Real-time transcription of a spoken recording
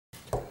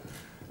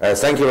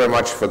Thank you very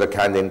much for the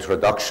kind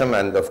introduction,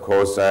 and of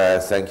course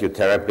thank you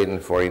Terrapin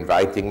for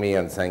inviting me,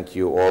 and thank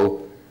you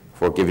all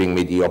for giving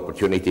me the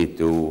opportunity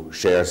to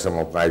share some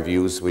of my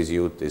views with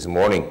you this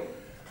morning.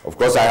 Of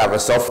course I have a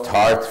soft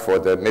heart for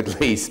the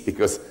Middle East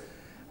because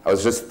I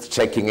was just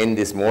checking in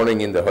this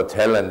morning in the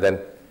hotel, and then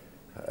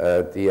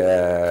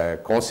the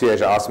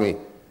concierge asked me,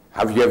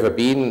 have you ever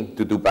been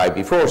to Dubai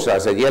before? So I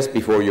said, yes,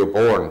 before you're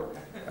born.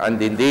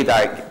 And indeed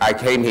I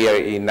came here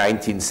in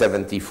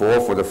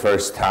 1974 for the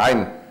first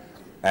time,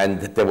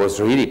 and there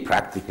was really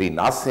practically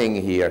nothing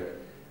here.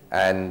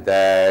 And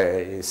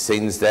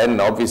since then,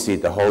 obviously,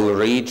 the whole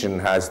region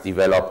has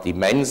developed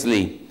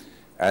immensely.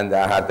 And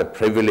I had the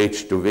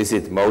privilege to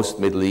visit most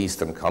Middle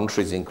Eastern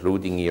countries,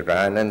 including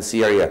Iran and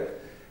Syria.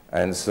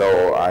 And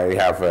so I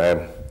have,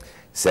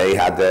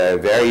 had a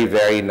very,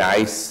 very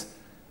nice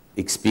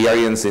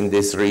experience in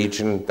this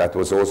region that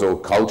was also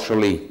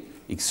culturally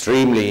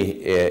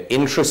extremely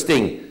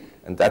interesting.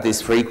 And that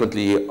is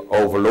frequently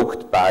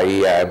overlooked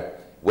by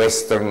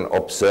Western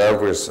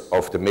observers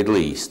of the Middle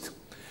East.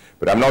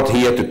 But I'm not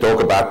here to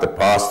talk about the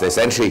past.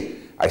 Essentially,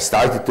 I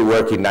started to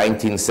work in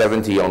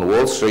 1970 on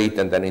Wall Street,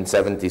 and then in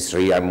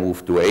 73 I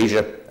moved to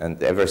Asia,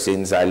 and ever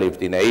since I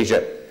lived in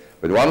Asia.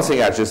 But one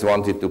thing I just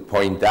wanted to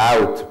point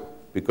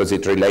out, because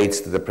it relates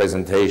to the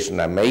presentation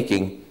I'm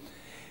making,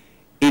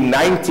 in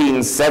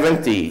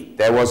 1970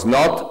 there was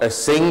not a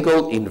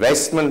single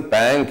investment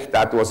bank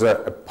that was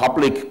a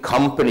public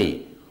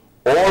company.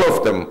 All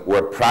of them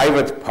were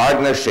private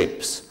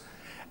partnerships.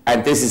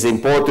 And this is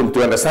important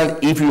to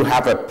understand. If you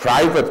have a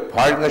private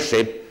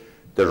partnership,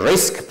 the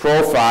risk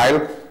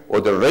profile or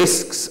the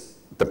risks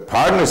the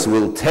partners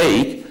will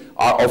take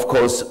are, of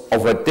course,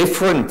 of a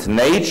different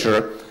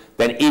nature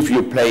than if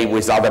you play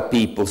with other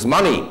people's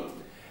money.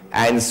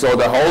 And so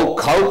the whole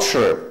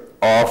culture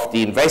of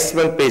the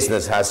investment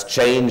business has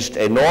changed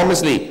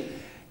enormously,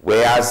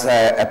 whereas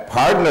a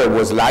partner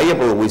was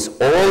liable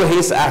with all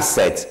his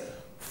assets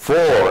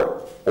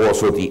for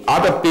also the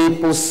other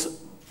people's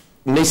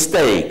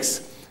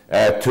mistakes.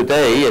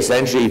 Today,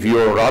 essentially, if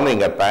you're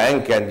running a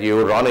bank and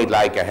you run it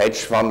like a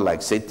hedge fund,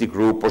 like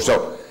Citigroup or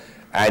so,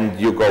 and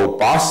you go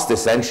bust,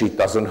 essentially it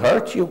doesn't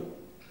hurt you.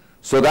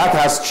 So that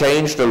has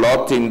changed a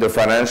lot in the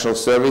financial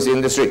service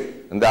industry,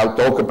 and I'll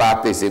talk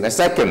about this in a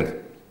second.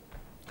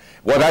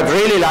 What I'd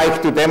really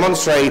like to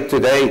demonstrate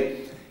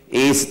today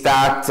is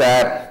that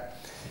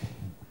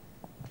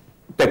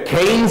the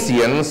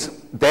Keynesians,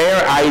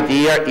 their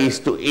idea is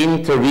to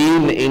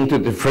intervene into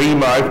the free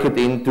market,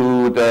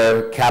 into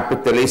the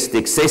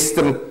capitalistic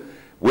system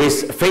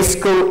with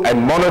fiscal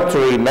and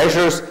monetary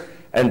measures,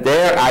 and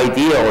their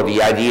idea, or the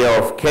idea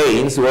of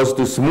Keynes, was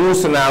to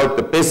smoothen out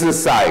the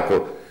business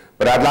cycle.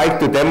 But I'd like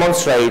to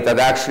demonstrate that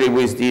actually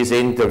with these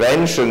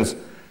interventions,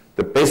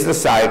 the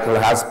business cycle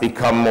has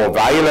become more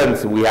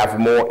violent, we have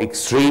more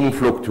extreme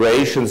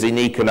fluctuations in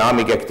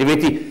economic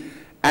activity,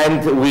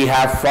 and we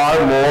have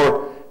far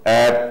more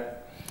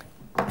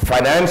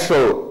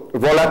financial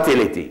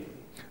volatility.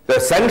 The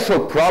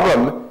central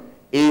problem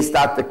is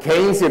that the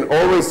Keynesian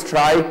always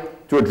try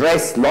to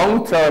address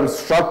long-term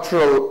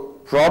structural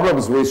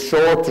problems with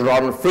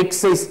short-run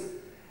fixes,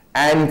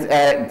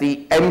 and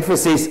the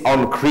emphasis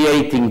on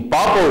creating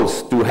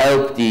bubbles to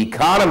help the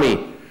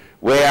economy,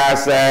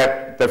 whereas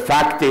the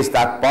fact is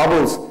that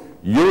bubbles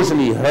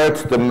usually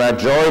hurt the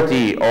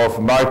majority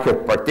of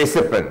market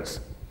participants.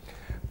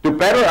 To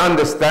better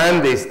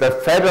understand this, the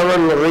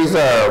Federal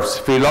Reserve's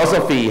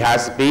philosophy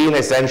has been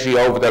essentially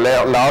over the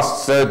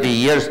last 30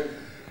 years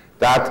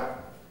that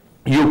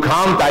you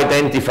can't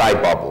identify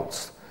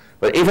bubbles.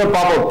 But if a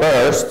bubble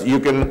bursts,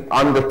 you can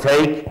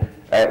undertake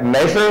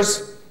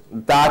measures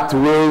that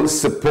will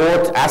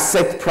support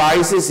asset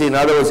prices. In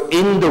other words,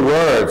 in the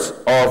words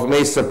of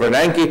Mr.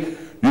 Bernanke,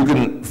 you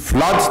can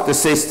flood the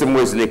system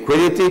with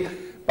liquidity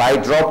by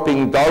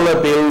dropping dollar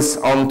bills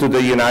onto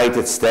the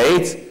United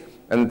States,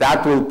 and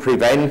that will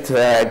prevent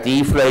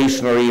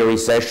deflationary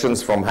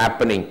recessions from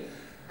happening.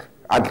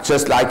 I'd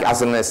just like,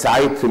 as an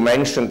aside, to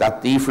mention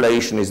that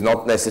deflation is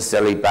not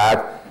necessarily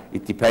bad.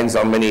 It depends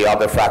on many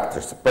other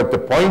factors. But the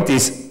point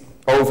is,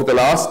 over the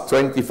last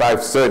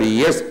 25, 30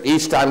 years,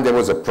 each time there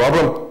was a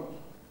problem,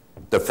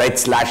 the Fed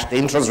slashed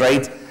interest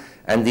rates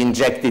and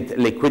injected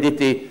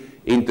liquidity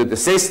into the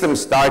system,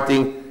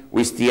 starting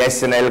with the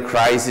S&L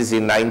crisis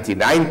in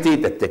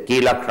 1990, the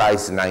tequila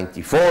crisis in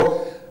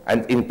 94,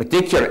 and in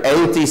particular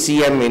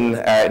LTCM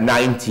in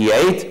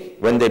 98.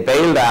 When they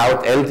bailed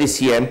out,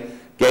 LTCM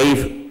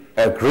gave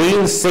a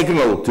green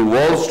signal to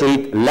Wall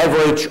Street: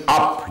 leverage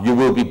up, you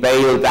will be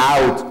bailed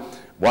out.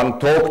 One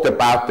talked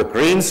about the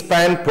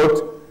Greenspan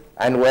put,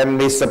 and when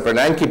Mr.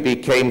 Bernanke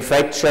became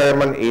Fed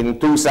chairman in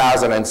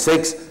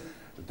 2006,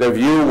 the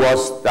view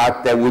was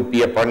that there would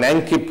be a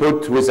Bernanke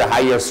put with a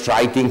higher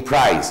striking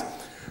price.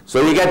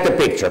 So you get the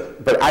picture.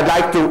 But I'd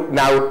like to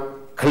now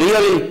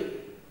clearly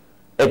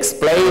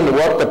explain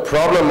what the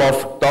problem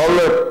of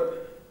dollar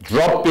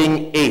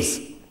dropping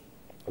is.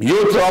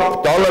 You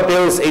drop dollar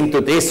bills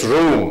into this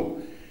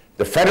room,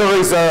 the Federal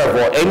Reserve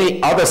or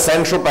any other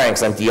central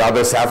banks, and the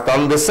others have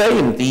done the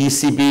same, the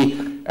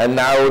ECB and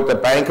now the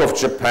Bank of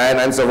Japan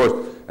and so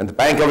forth, and the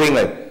Bank of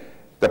England.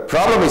 The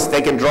problem is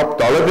they can drop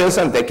dollar bills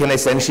and they can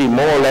essentially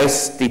more or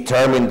less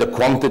determine the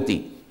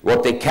quantity.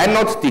 What they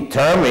cannot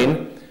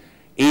determine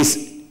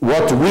is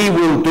what we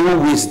will do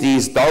with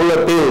these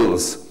dollar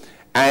bills.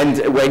 And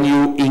when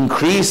you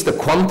increase the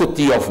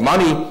quantity of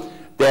money,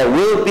 there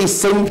will be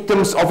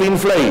symptoms of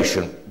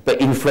inflation.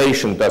 The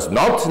inflation does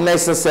not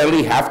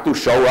necessarily have to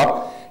show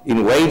up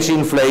in wage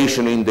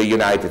inflation in the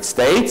United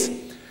States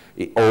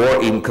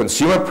or in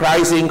consumer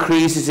price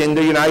increases in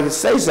the United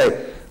States.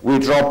 We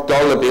drop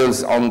dollar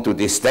bills onto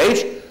this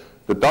stage.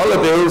 The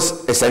dollar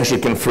bills essentially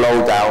can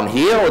flow down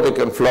here, or they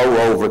can flow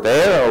over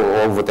there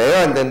or over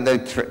there, and then they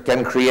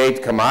can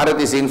create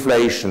commodities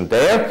inflation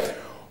there,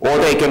 or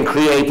they can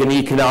create an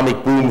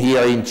economic boom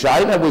here in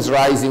China with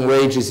rising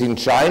wages in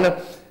China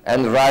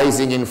and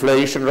rising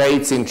inflation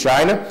rates in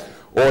China,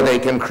 or they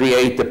can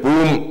create a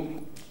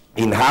boom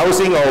in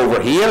housing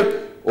over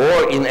here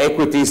or in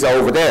equities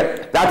over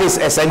there. That is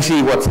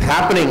essentially what's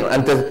happening,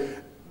 and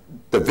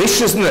the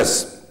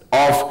viciousness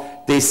of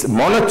this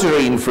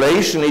monetary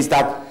inflation is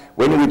that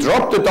when we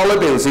drop the dollar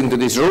bills into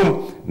this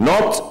room,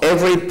 not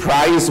every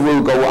price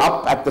will go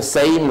up at the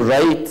same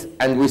rate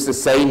and with the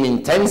same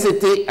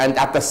intensity and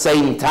at the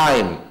same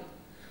time.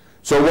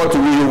 So what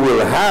we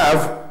will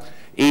have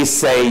is,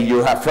 say,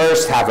 you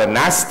first have a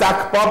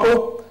NASDAQ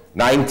bubble,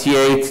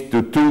 98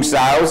 to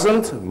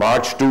 2000,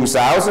 March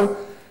 2000,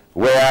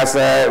 whereas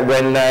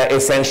when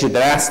essentially the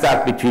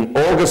NASDAQ between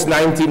August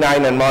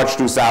 99 and March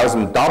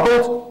 2000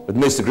 doubled, but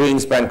Mr.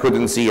 Greenspan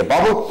couldn't see a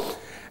bubble.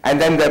 And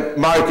then the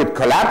market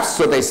collapsed,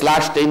 so they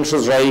slashed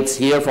interest rates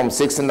here from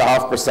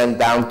 6.5%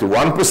 down to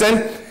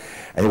 1%.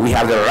 And we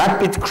have the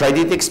rapid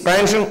credit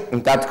expansion,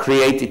 and that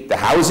created the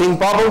housing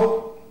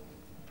bubble.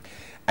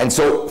 And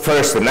so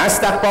first the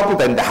NASDAQ bubble,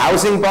 then the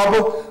housing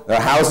bubble. The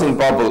housing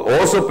bubble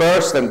also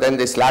burst, and then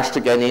they slashed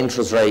again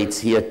interest rates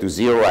here to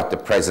 0 at the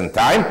present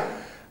time.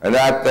 And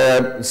at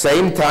the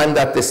same time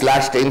that they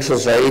slashed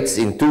interest rates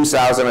in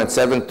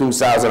 2007,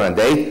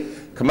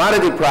 2008,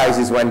 commodity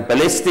prices went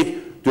ballistic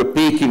to a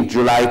peak in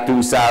July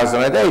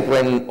 2008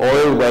 when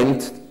oil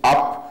went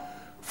up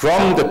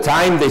from the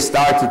time they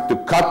started to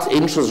cut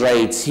interest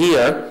rates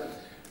here,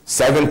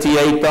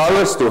 $78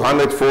 to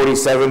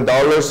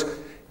 $147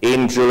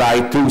 in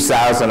July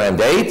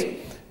 2008.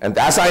 And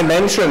as I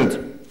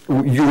mentioned,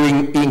 you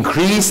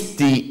increased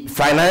the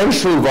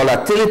financial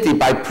volatility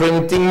by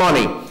printing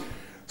money.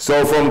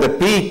 So from the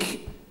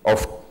peak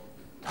of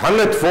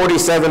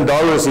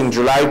 $147 in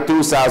July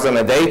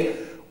 2008,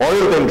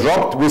 oil then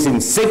dropped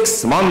within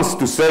 6 months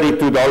to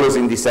 $32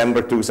 in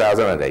December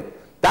 2008.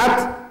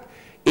 That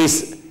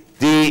is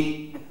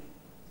the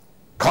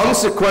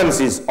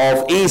consequences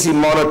of easy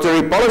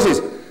monetary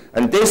policies.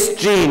 And this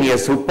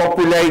genius who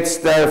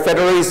populates the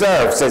Federal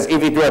Reserve says,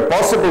 if it were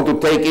possible to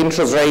take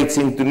interest rates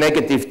into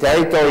negative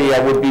territory,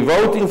 I would be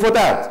voting for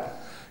that.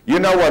 You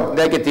know what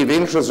negative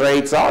interest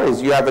rates are?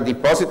 Is you have a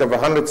deposit of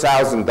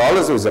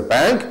 $100,000 with a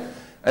bank,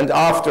 and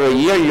after a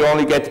year you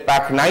only get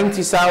back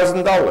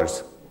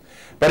 $90,000.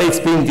 But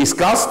it's been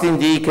discussed in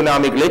the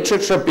economic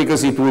literature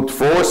because it would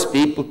force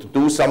people to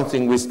do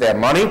something with their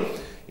money.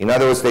 In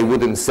other words, they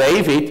wouldn't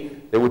save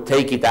it, they would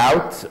take it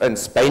out and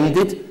spend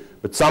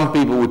it, but some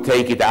people would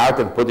take it out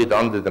and put it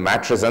under the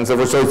mattress and so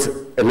forth. So it's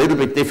a little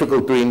bit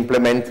difficult to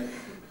implement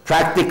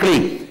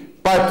practically.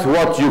 But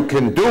what you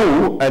can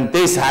do, and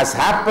this has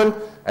happened,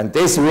 and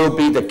this will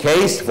be the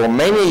case for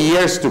many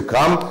years to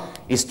come,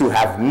 is to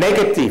have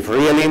negative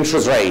real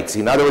interest rates.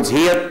 In other words,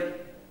 here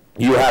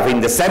you have in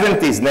the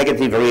 70s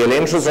negative real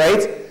interest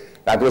rates.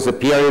 That was a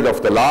period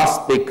of the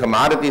last big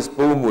commodities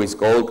boom, with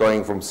gold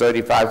going from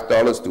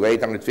 $35 to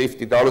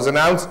 $850 an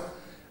ounce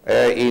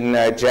in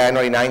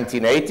January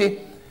 1980.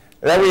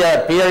 Then we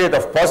have a period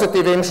of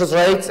positive interest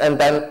rates, and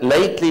then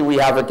lately we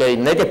have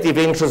again negative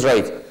interest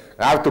rates.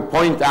 I have to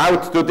point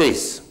out to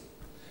this.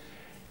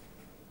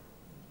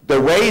 The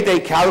way they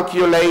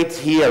calculate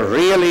here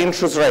real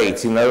interest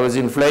rates, in other words,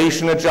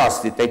 inflation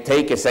adjusted, they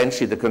take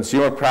essentially the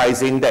consumer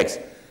price index.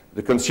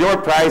 The consumer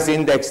price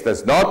index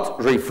does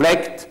not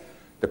reflect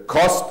the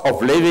cost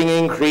of living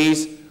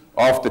increase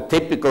of the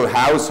typical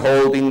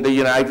household in the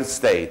United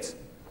States.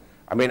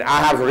 I mean,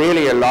 I have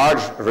really a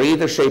large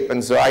readership,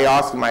 and so I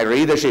ask my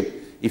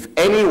readership, if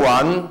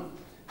anyone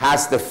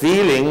has the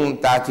feeling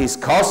that his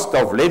cost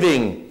of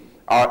living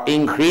are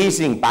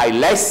increasing by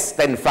less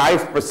than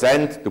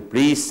 5%, to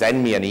please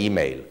send me an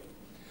email.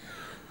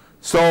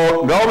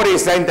 So nobody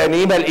sent an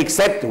email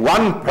except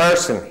one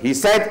person. He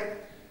said,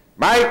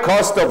 my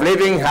cost of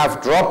living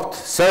have dropped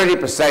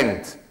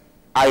 30%.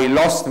 I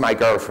lost my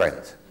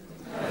girlfriend.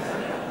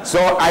 So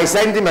I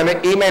sent him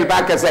an email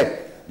back and said,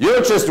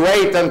 you just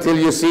wait until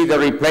you see the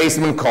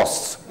replacement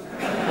costs.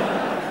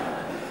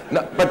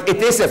 No, but it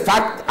is a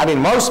fact. I mean,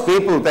 most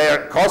people,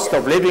 their cost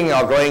of living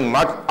are going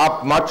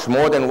up much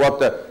more than what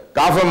the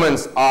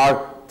governments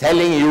are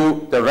telling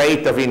you the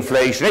rate of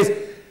inflation is.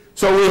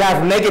 So we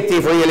have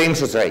negative real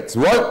interest rates.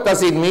 What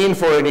does it mean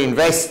for an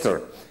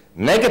investor?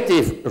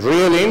 Negative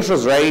real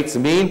interest rates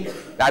mean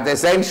that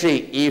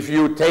essentially if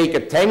you take a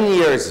 10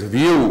 years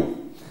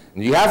view,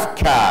 and you have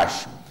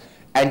cash,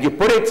 and you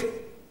put it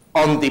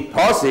on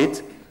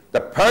deposit, the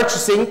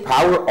purchasing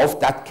power of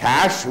that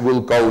cash will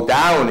go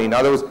down. In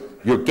other words,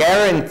 you're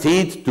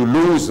guaranteed to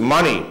lose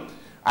money.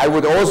 I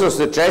would also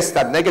suggest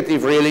that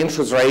negative real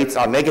interest rates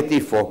are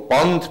negative for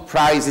bond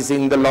prices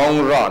in the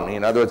long run.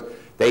 In other words,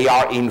 they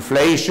are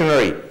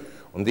inflationary.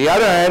 On the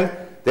other hand,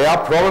 they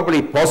are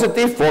probably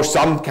positive for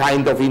some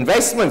kind of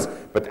investments.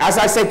 But as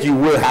I said, you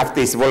will have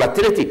this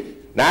volatility.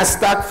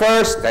 Nasdaq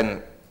first,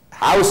 then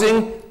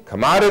housing,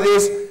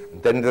 commodities,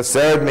 then the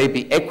third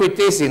maybe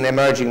equities in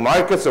emerging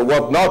markets or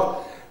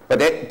whatnot. But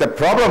the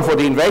problem for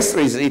the investor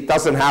is it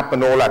doesn't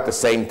happen all at the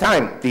same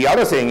time. The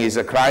other thing is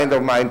a client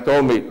of mine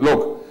told me,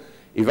 look,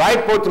 if I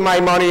put my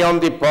money on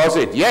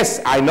deposit,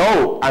 yes, I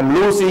know I'm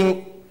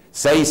losing,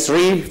 say,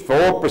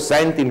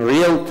 3–4% in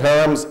real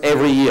terms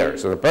every year.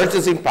 So the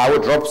purchasing power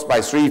drops by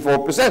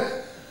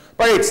 3–4%.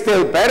 But it's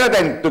still better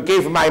than to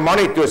give my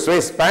money to a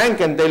Swiss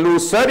bank and they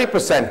lose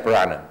 30% per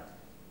annum.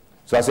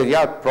 So I said,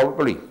 yeah,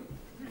 probably.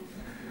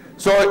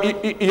 So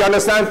you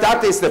understand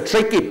that is the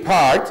tricky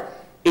part.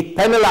 It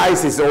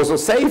penalizes also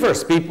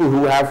savers, people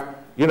who have,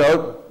 you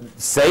know,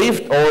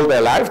 saved all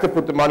their life. They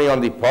put the money on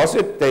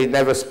deposit. They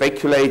never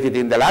speculated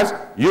in their lives.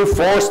 You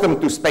force them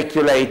to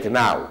speculate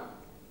now.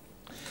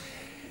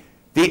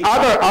 The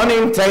other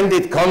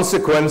unintended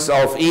consequence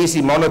of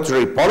easy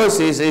monetary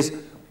policies is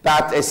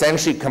that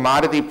essentially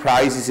commodity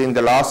prices in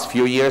the last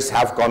few years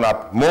have gone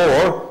up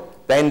more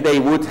than they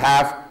would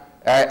have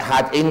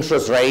had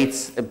interest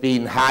rates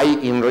been high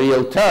in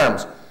real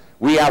terms.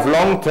 We have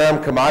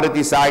long-term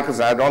commodity cycles.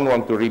 I don't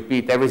want to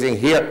repeat everything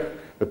here,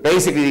 but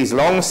basically these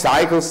long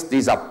cycles,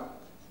 these are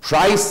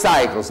price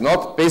cycles,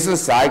 not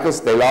business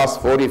cycles. They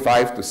last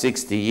 45 to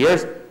 60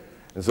 years.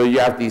 And so you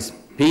have these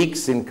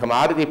peaks in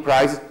commodity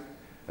prices.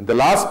 And the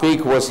last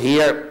peak was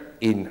here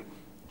in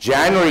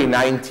January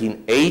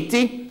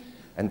 1980.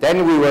 And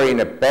then we were in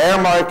a bear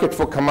market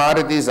for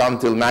commodities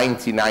until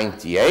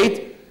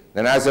 1998.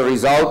 And as a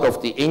result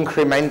of the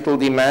incremental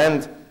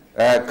demand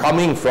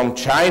coming from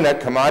China,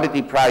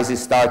 commodity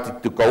prices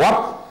started to go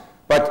up.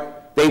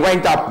 But they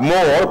went up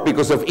more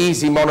because of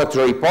easy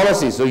monetary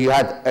policy. So you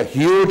had a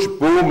huge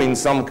boom in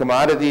some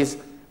commodities,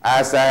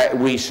 as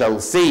we shall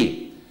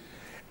see.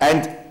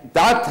 And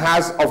that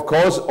has, of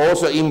course,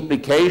 also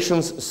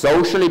implications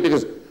socially,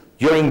 because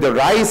during the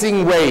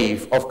rising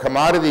wave of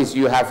commodities,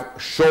 you have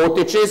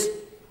shortages.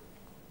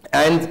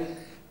 And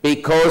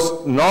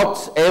because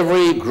not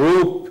every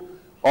group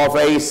of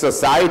a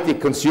society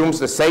consumes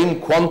the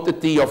same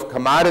quantity of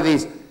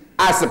commodities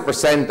as a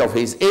percent of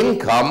his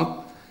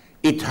income,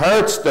 it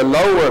hurts the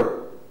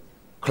lower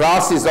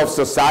classes of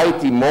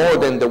society more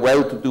than the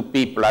well-to-do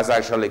people, as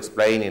I shall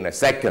explain in a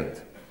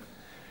second.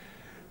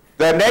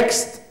 The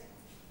next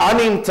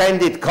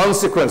unintended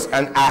consequence,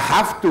 and I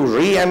have to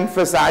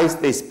re-emphasize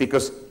this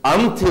because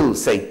until,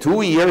 say,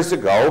 2 years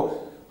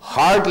ago,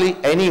 hardly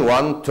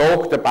anyone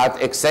talked about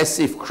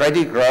excessive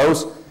credit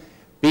growth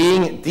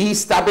being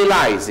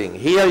destabilizing.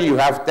 Here you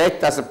have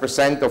debt as a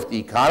percent of the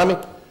economy.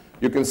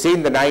 You can see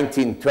in the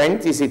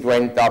 1920s it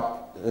went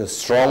up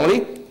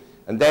strongly.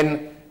 And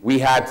then we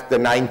had the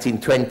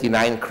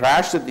 1929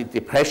 crash, the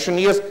Depression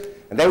years.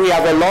 And then we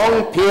have a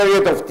long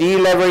period of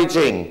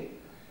deleveraging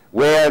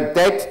where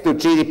debt to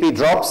GDP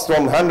drops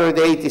from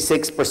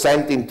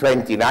 186% in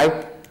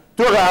 29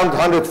 to around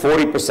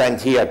 140%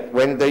 here.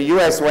 When the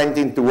US went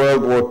into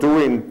World War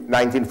II in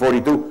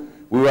 1942,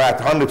 we were at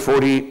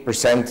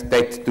 140%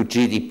 debt to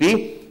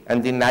GDP,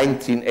 and in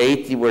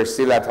 1980 we're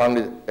still at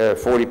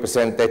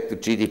 140% debt to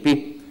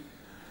GDP.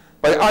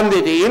 But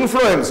under the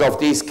influence of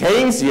these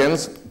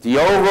Keynesians, the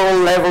overall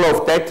level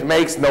of debt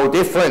makes no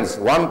difference.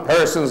 One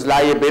person's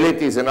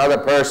liability is another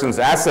person's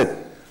asset.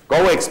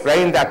 Go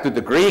explain that to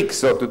the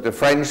Greeks or to the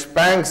French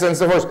banks and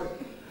so forth.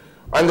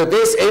 Under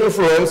this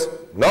influence,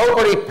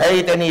 nobody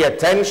paid any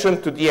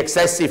attention to the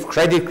excessive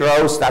credit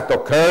growth that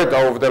occurred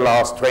over the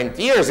last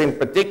 20 years. In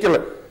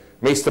particular,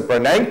 Mr.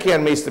 Bernanke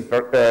and Mr.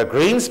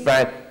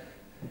 Greenspan,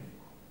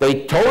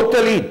 they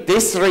totally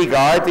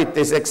disregarded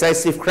this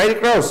excessive credit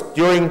growth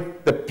during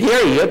the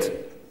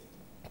period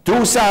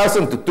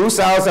 2000 to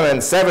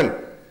 2007.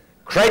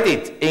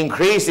 Credit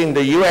increased in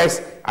the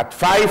US at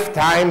 5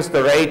 times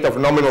the rate of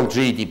nominal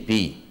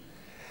GDP.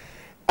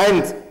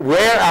 And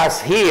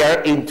whereas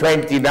here in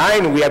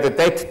 29 we had a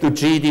debt to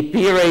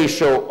GDP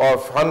ratio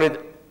of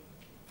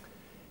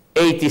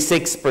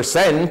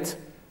 186%,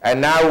 and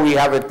now we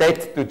have a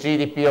debt to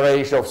GDP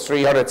ratio of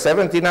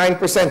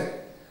 379%.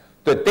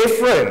 The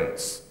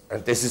difference,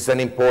 and this is an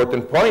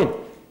important point,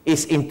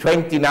 is in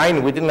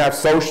 29 we didn't have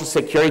Social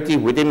Security,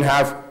 we didn't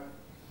have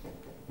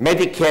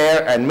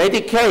Medicare and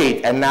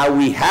Medicaid, and now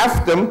we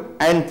have them,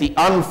 and the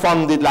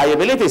unfunded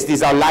liabilities.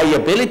 These are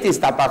liabilities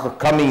that are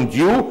coming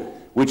due,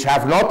 which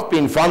have not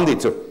been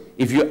funded. So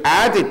if you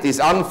added these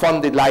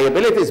unfunded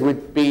liabilities,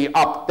 would be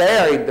up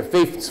there in the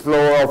 5th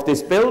floor of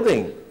this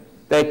building,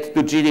 debt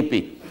to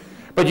GDP.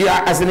 But you,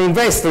 as an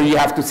investor, you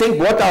have to think,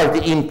 what are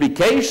the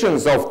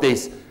implications of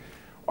this?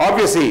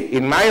 Obviously,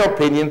 in my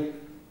opinion,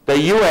 the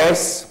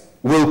US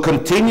will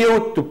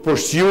continue to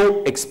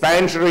pursue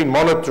expansionary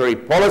monetary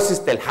policies.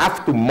 They'll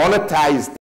have to monetize